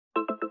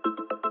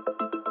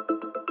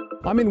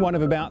I'm in one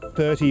of about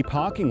 30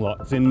 parking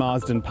lots in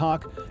Marsden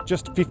Park,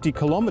 just 50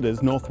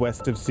 kilometres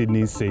northwest of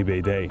Sydney's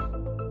CBD.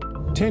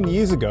 10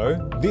 years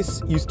ago,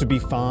 this used to be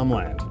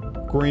farmland,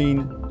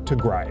 green to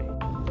grey.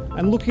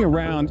 And looking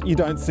around, you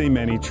don't see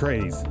many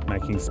trees,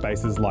 making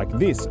spaces like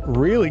this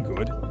really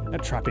good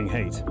at trapping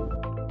heat.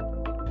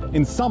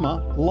 In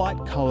summer,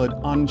 light-coloured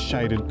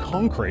unshaded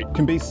concrete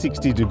can be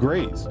 60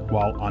 degrees,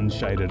 while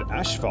unshaded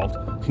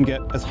asphalt can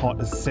get as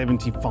hot as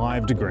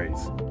 75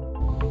 degrees.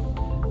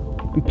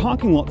 And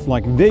parking lots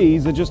like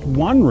these are just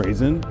one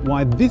reason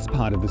why this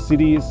part of the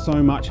city is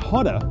so much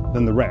hotter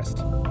than the rest.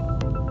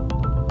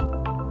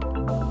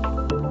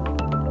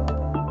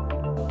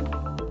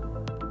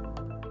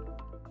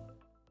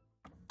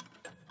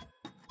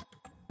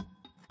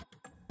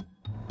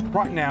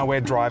 Right now we're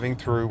driving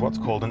through what's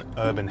called an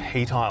urban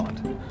heat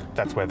island.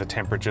 That's where the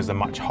temperatures are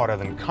much hotter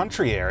than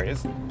country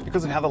areas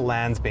because of how the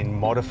land's been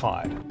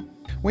modified.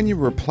 When you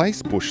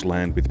replace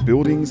bushland with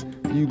buildings,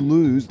 you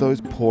lose those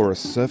porous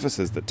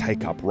surfaces that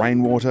take up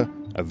rainwater,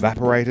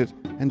 evaporate it,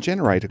 and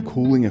generate a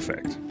cooling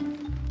effect.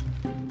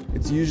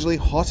 It's usually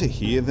hotter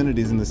here than it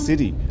is in the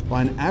city,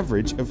 by an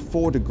average of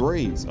 4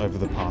 degrees over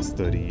the past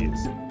 30 years.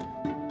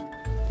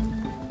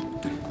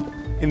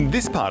 In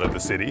this part of the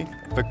city,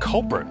 the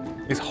culprit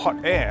is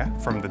hot air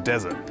from the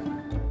desert.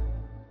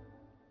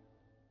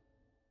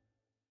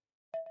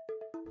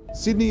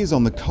 Sydney is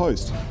on the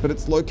coast, but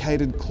it's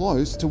located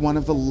close to one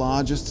of the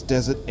largest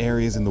desert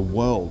areas in the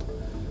world.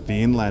 The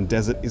inland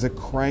desert is a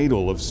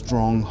cradle of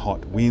strong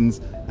hot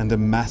winds and a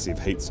massive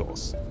heat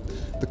source.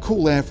 The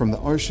cool air from the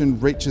ocean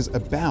reaches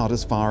about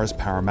as far as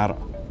Parramatta.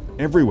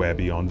 Everywhere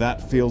beyond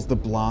that feels the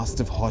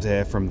blast of hot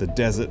air from the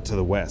desert to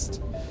the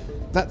west.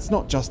 That's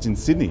not just in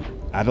Sydney.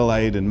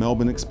 Adelaide and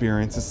Melbourne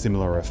experience a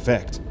similar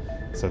effect.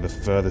 So the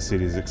further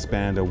cities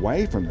expand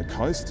away from the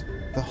coast,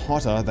 the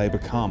hotter they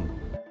become.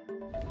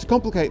 To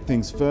complicate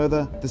things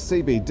further, the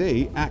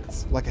CBD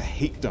acts like a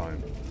heat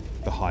dome.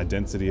 The high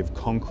density of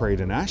concrete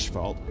and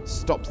asphalt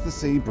stops the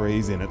sea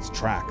breeze in its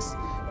tracks,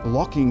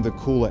 blocking the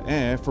cooler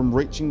air from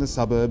reaching the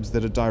suburbs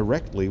that are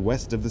directly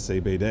west of the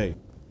CBD.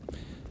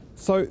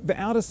 So the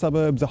outer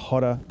suburbs are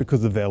hotter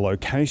because of their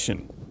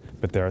location,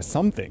 but there are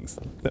some things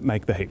that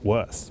make the heat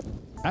worse.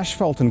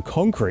 Asphalt and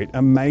concrete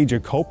are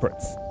major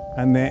culprits,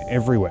 and they're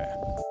everywhere.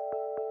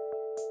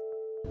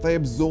 They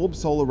absorb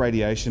solar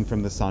radiation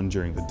from the sun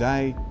during the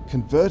day,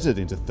 convert it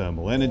into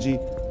thermal energy,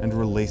 and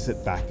release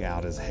it back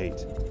out as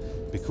heat.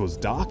 Because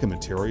darker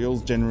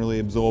materials generally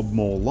absorb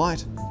more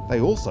light,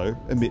 they also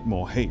emit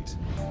more heat.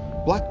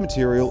 Black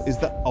material is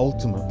the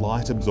ultimate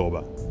light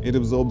absorber. It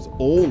absorbs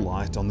all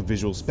light on the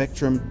visual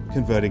spectrum,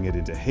 converting it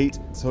into heat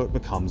so it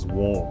becomes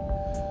warm.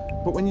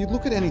 But when you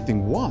look at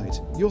anything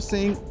white, you're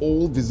seeing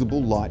all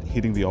visible light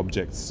hitting the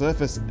object's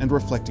surface and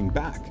reflecting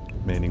back,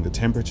 meaning the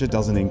temperature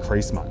doesn't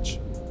increase much.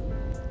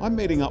 I'm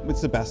meeting up with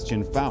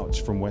Sebastian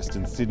Fauch from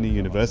Western Sydney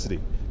University,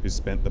 who's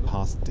spent the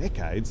past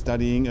decade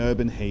studying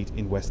urban heat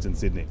in Western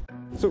Sydney.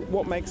 So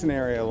what makes an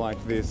area like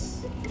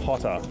this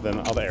hotter than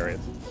other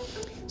areas?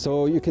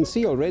 So you can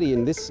see already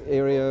in this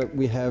area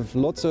we have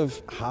lots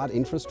of hard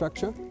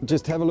infrastructure.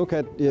 Just have a look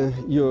at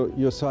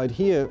your side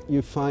here.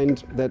 You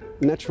find that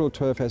natural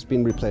turf has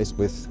been replaced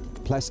with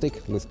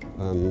plastic, with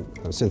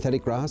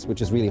synthetic grass,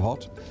 which is really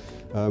hot.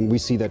 We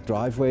see that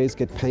driveways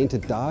get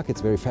painted dark. It's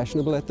very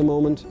fashionable at the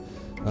moment.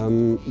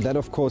 That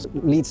of course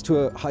leads to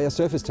a higher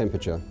surface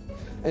temperature.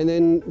 And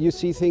then you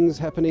see things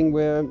happening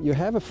where you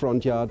have a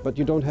front yard but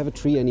you don't have a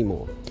tree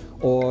anymore.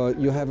 Or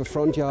you have a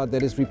front yard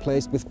that is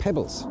replaced with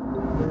pebbles.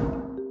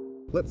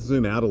 Let's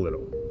zoom out a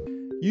little.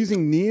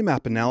 Using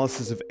near-map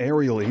analysis of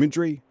aerial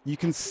imagery, you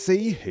can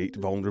see heat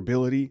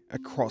vulnerability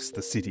across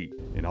the city.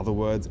 In other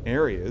words,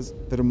 areas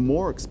that are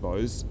more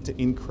exposed to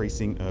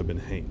increasing urban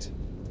heat.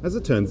 As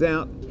it turns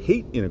out,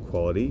 heat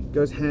inequality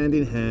goes hand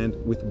in hand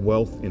with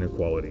wealth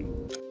inequality.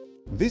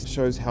 This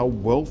shows how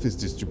wealth is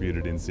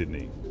distributed in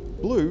Sydney.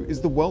 Blue is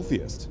the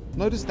wealthiest.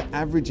 Notice the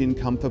average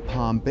income for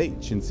Palm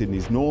Beach in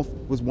Sydney's north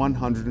was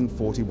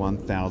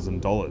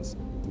 $141,000.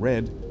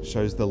 Red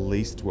shows the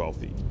least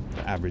wealthy.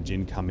 The average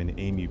income in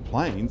Emu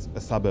Plains,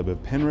 a suburb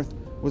of Penrith,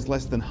 was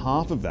less than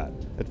half of that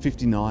at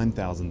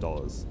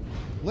 $59,000.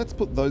 Let's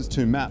put those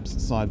two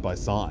maps side by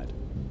side.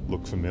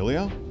 Look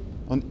familiar?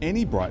 On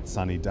any bright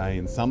sunny day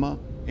in summer,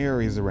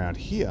 areas around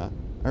here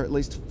are at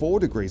least 4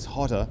 degrees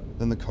hotter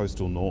than the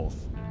coastal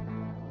north.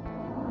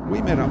 We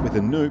met up with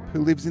Anoop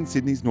who lives in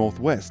Sydney's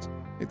northwest.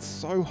 It's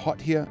so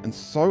hot here and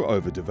so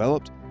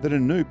overdeveloped that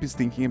Anoop is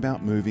thinking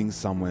about moving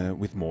somewhere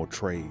with more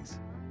trees.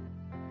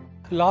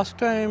 Last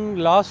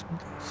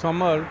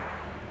summer,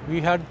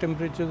 we had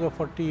temperatures of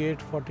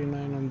 48,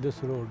 49 on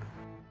this road.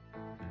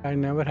 I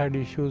never had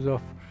issues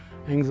of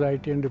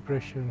anxiety and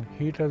depression.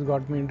 Heat has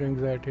got me into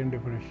anxiety and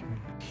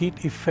depression.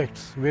 Heat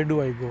effects, where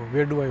do I go?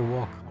 Where do I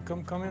walk?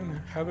 Come in,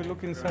 have a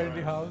look inside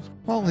the house.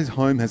 While his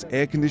home has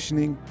air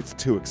conditioning, it's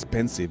too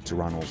expensive to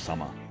run all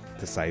summer.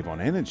 To save on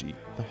energy,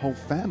 the whole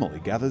family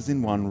gathers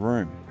in one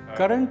room.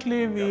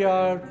 Currently, we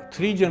are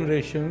 3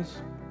 generations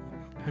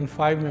and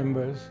 5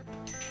 members.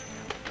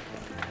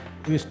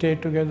 We stay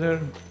together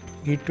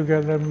eat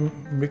together,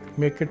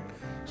 make it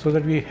so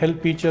that we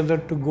help each other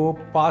to go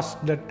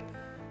past that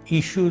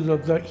issues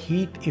of the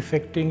heat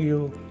affecting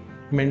you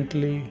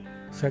mentally,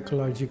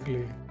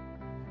 psychologically.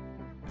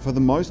 For the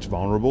most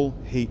vulnerable,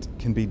 heat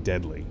can be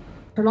deadly.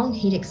 Prolonged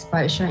heat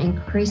exposure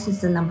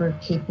increases the number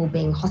of people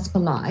being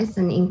hospitalised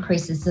and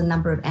increases the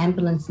number of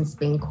ambulances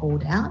being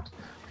called out.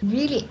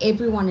 Really,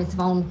 everyone is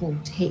vulnerable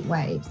to heat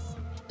waves,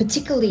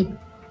 particularly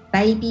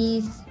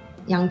babies,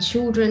 young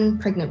children,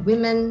 pregnant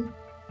women,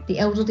 the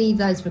elderly,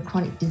 those with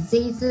chronic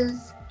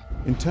diseases.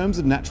 In terms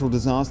of natural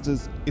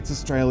disasters, it's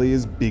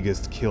Australia's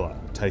biggest killer,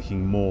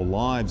 taking more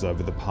lives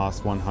over the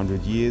past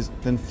 100 years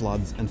than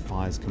floods and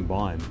fires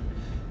combined.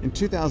 In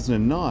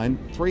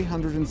 2009,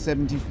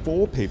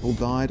 374 people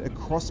died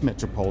across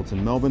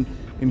metropolitan Melbourne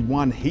in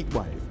one heat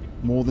wave,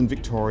 more than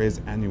Victoria's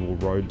annual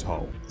road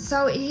toll.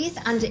 So it is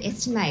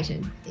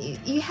underestimated.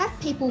 You have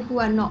people who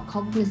are not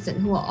cognizant,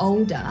 who are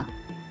older,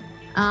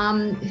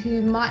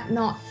 who might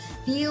not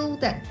feel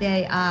that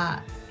they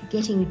are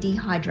getting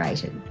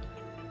dehydrated.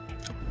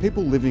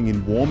 People living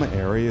in warmer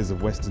areas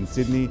of Western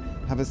Sydney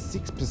have a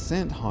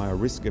 6% higher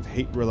risk of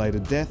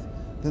heat-related death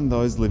than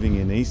those living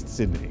in East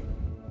Sydney.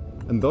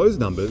 And those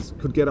numbers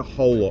could get a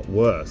whole lot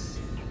worse.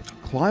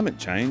 Climate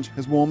change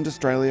has warmed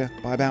Australia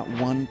by about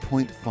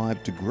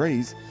 1.5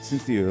 degrees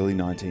since the early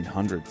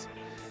 1900s.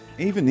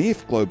 Even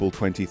if global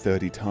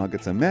 2030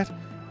 targets are met,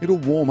 it'll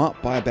warm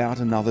up by about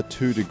another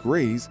 2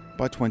 degrees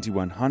by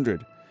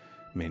 2100,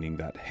 meaning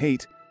that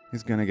heat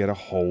is going to get a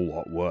whole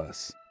lot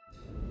worse.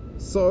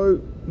 So,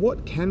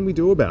 what can we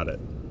do about it?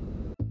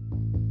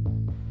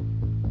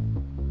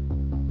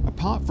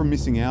 Apart from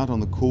missing out on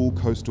the cool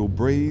coastal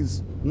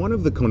breeze, one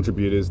of the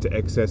contributors to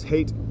excess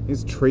heat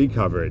is tree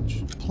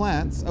coverage.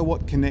 Plants are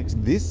what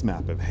connect this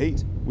map of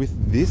heat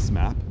with this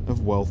map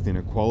of wealth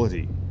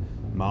inequality.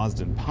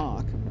 Marsden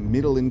Park, a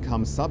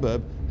middle-income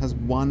suburb, has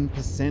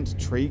 1%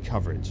 tree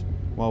coverage,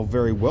 while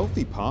very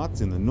wealthy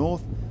parts in the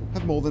north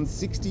have more than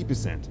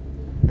 60%.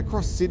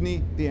 Across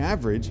Sydney, the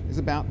average is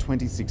about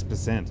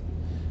 26%.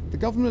 The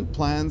government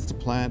plans to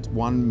plant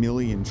 1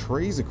 million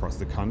trees across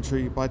the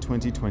country by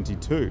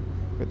 2022,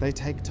 but they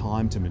take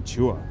time to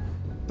mature.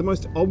 The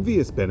most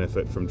obvious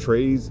benefit from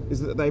trees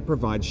is that they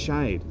provide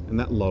shade, and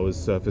that lowers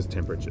surface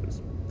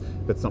temperatures.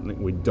 But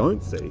something we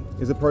don't see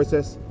is a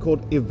process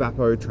called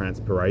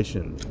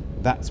evapotranspiration.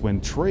 That's when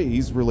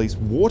trees release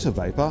water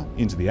vapour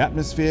into the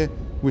atmosphere,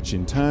 which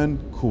in turn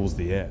cools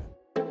the air.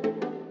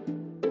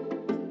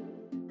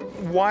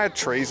 Why are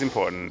trees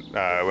important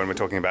when we're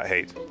talking about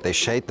heat? They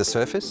shade the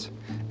surface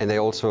and they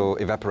also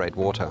evaporate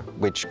water,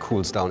 which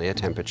cools down air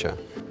temperature.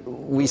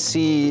 We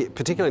see,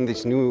 particularly in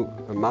these new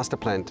master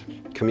planned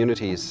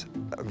communities,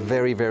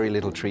 very, very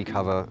little tree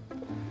cover.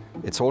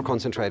 It's all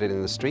concentrated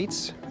in the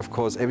streets. Of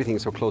course, everything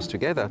is so close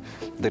together,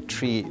 the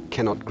tree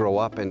cannot grow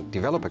up and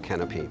develop a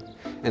canopy.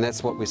 And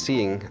that's what we're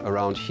seeing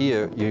around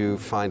here. You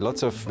find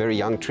lots of very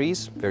young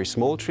trees, very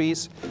small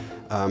trees.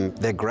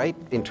 They're great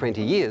in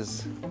 20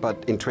 years,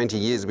 but in 20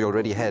 years we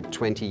already had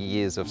 20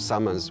 years of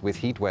summers with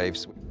heat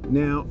waves.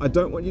 Now, I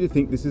don't want you to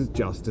think this is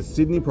just a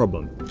Sydney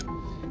problem.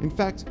 In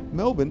fact,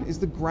 Melbourne is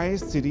the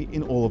greyest city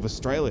in all of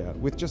Australia,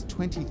 with just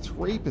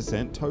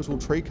 23% total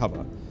tree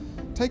cover.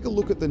 Take a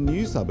look at the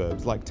new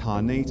suburbs like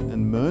Tarneit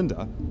and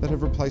Mernda that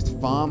have replaced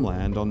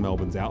farmland on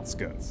Melbourne's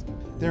outskirts.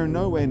 There are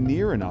nowhere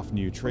near enough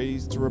new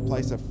trees to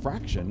replace a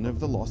fraction of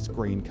the lost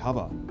green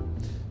cover.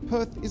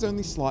 Perth is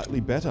only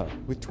slightly better,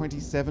 with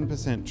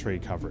 27% tree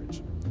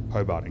coverage.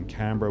 Hobart and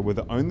Canberra were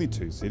the only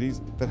two cities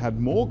that had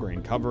more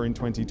green cover in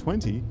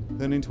 2020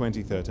 than in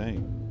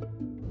 2013.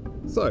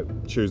 So,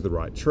 choose the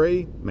right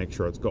tree, make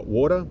sure it's got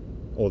water,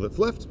 all that's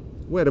left,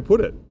 where to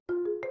put it.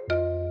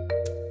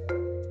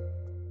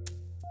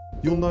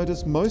 You'll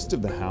notice most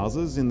of the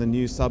houses in the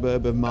new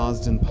suburb of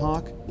Marsden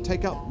Park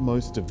take up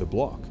most of the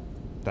block.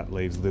 That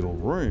leaves little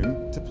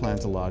room to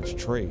plant a large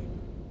tree.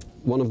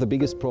 One of the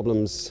biggest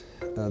problems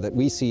that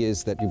we see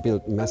is that you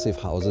build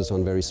massive houses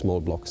on very small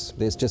blocks.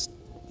 There's just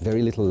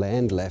very little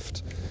land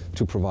left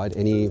to provide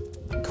any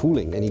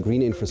cooling, any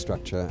green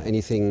infrastructure,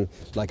 anything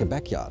like a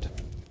backyard.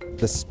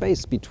 The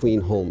space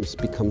between homes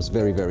becomes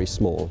very, very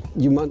small.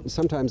 You might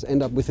sometimes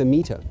end up with a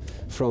meter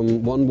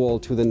from one wall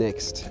to the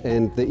next,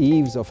 and the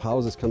eaves of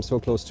houses come so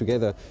close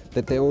together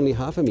that they're only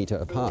half a meter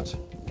apart.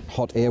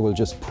 Hot air will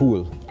just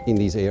pool in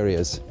these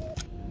areas.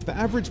 The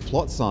average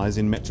plot size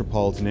in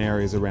metropolitan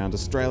areas around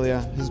Australia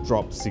has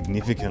dropped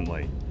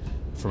significantly,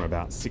 from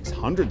about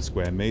 600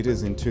 square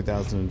metres in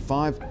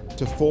 2005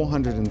 to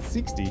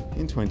 460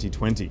 in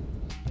 2020.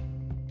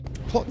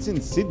 Plots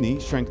in Sydney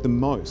shrank the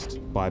most,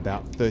 by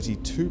about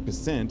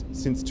 32%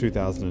 since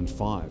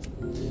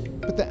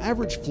 2005. But the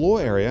average floor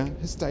area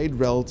has stayed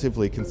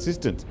relatively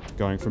consistent,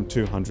 going from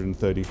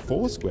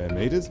 234 square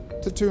metres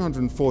to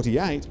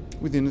 248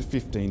 within a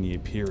 15-year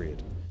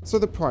period. So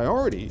the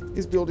priority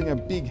is building a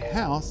big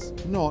house,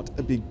 not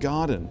a big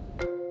garden.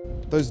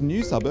 Those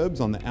new suburbs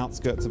on the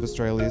outskirts of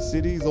Australia's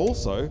cities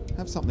also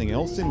have something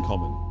else in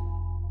common.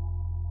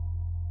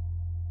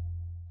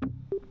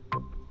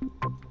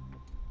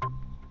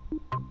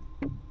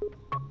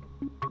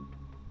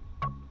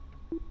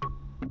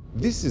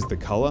 This is the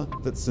colour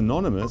that's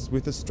synonymous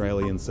with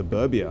Australian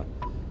suburbia.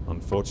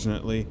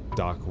 Unfortunately,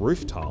 dark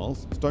roof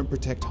tiles don't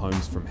protect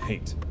homes from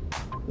heat.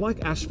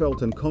 Like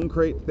asphalt and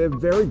concrete, they're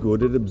very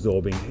good at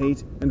absorbing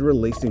heat and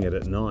releasing it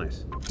at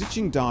night.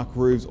 Ditching dark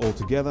roofs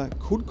altogether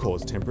could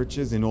cause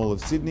temperatures in all of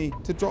Sydney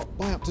to drop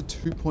by up to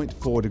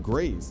 2.4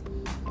 degrees.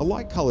 A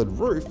light-coloured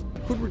roof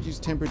could reduce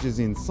temperatures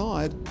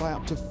inside by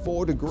up to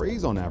 4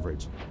 degrees on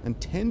average, and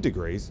 10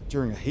 degrees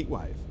during a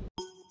heatwave.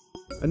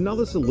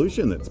 Another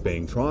solution that's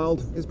being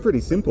trialled is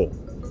pretty simple: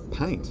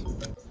 paint.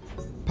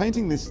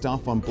 Painting this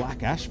stuff on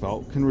black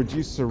asphalt can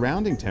reduce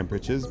surrounding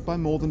temperatures by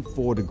more than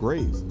 4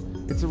 degrees.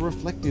 It's a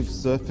reflective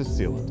surface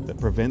sealant that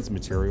prevents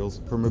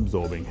materials from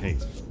absorbing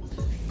heat.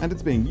 And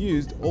it's being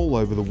used all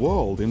over the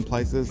world in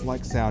places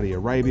like Saudi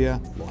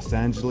Arabia, Los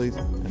Angeles,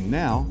 and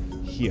now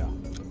here.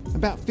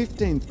 About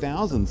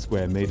 15,000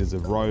 square metres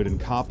of road and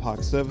car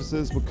park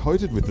surfaces were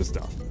coated with the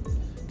stuff.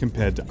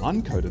 Compared to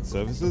uncoated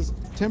surfaces,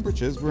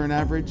 temperatures were an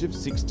average of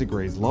 6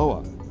 degrees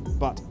lower.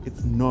 But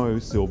it's no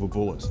silver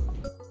bullet.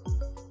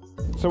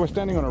 So we're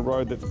standing on a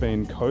road that's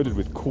been coated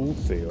with Cool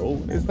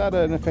Seal. Is that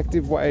an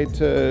effective way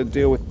to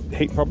deal with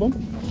heat problem?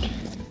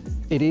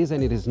 It is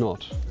and it is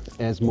not,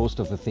 as most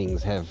of the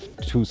things have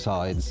two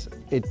sides.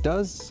 It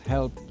does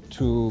help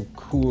to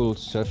cool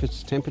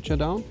surface temperature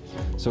down,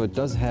 so it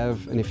does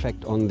have an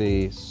effect on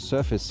the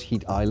surface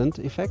heat island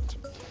effect.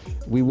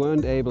 We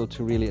weren't able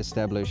to really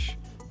establish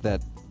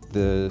that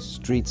the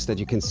streets that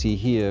you can see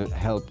here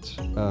helped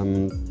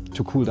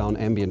to cool down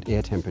ambient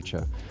air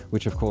temperature,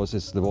 which of course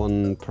is the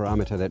one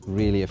parameter that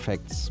really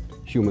affects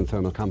human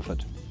thermal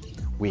comfort.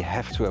 We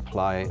have to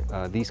apply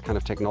these kind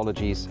of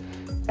technologies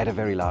at a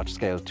very large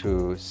scale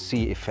to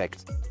see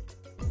effects.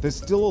 There's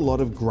still a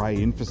lot of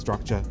grey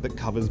infrastructure that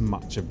covers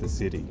much of the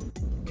city.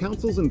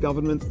 Councils and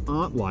governments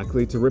aren't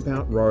likely to rip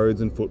out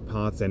roads and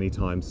footpaths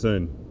anytime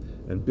soon,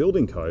 and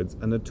building codes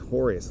are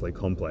notoriously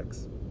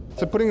complex.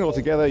 So putting it all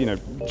together,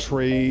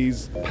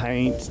 trees,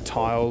 paint,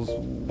 tiles,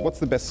 what's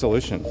the best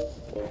solution?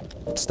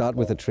 Start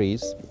with the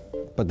trees,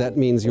 but that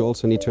means you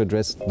also need to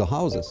address the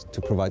houses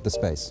to provide the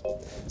space.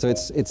 So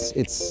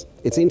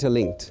it's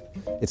interlinked.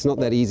 It's not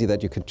that easy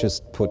that you could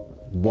just put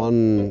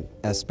one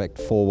aspect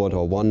forward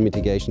or one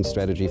mitigation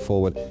strategy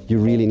forward. You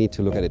really need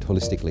to look at it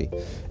holistically.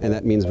 And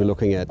that means we're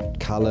looking at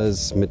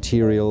colors,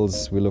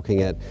 materials, we're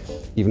looking at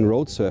even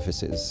road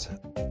surfaces.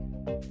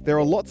 There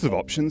are lots of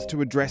options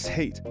to address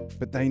heat,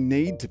 but they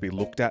need to be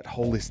looked at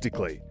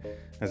holistically.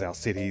 As our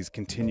cities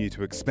continue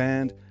to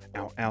expand,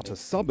 our outer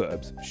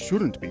suburbs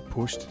shouldn't be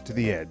pushed to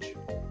the edge.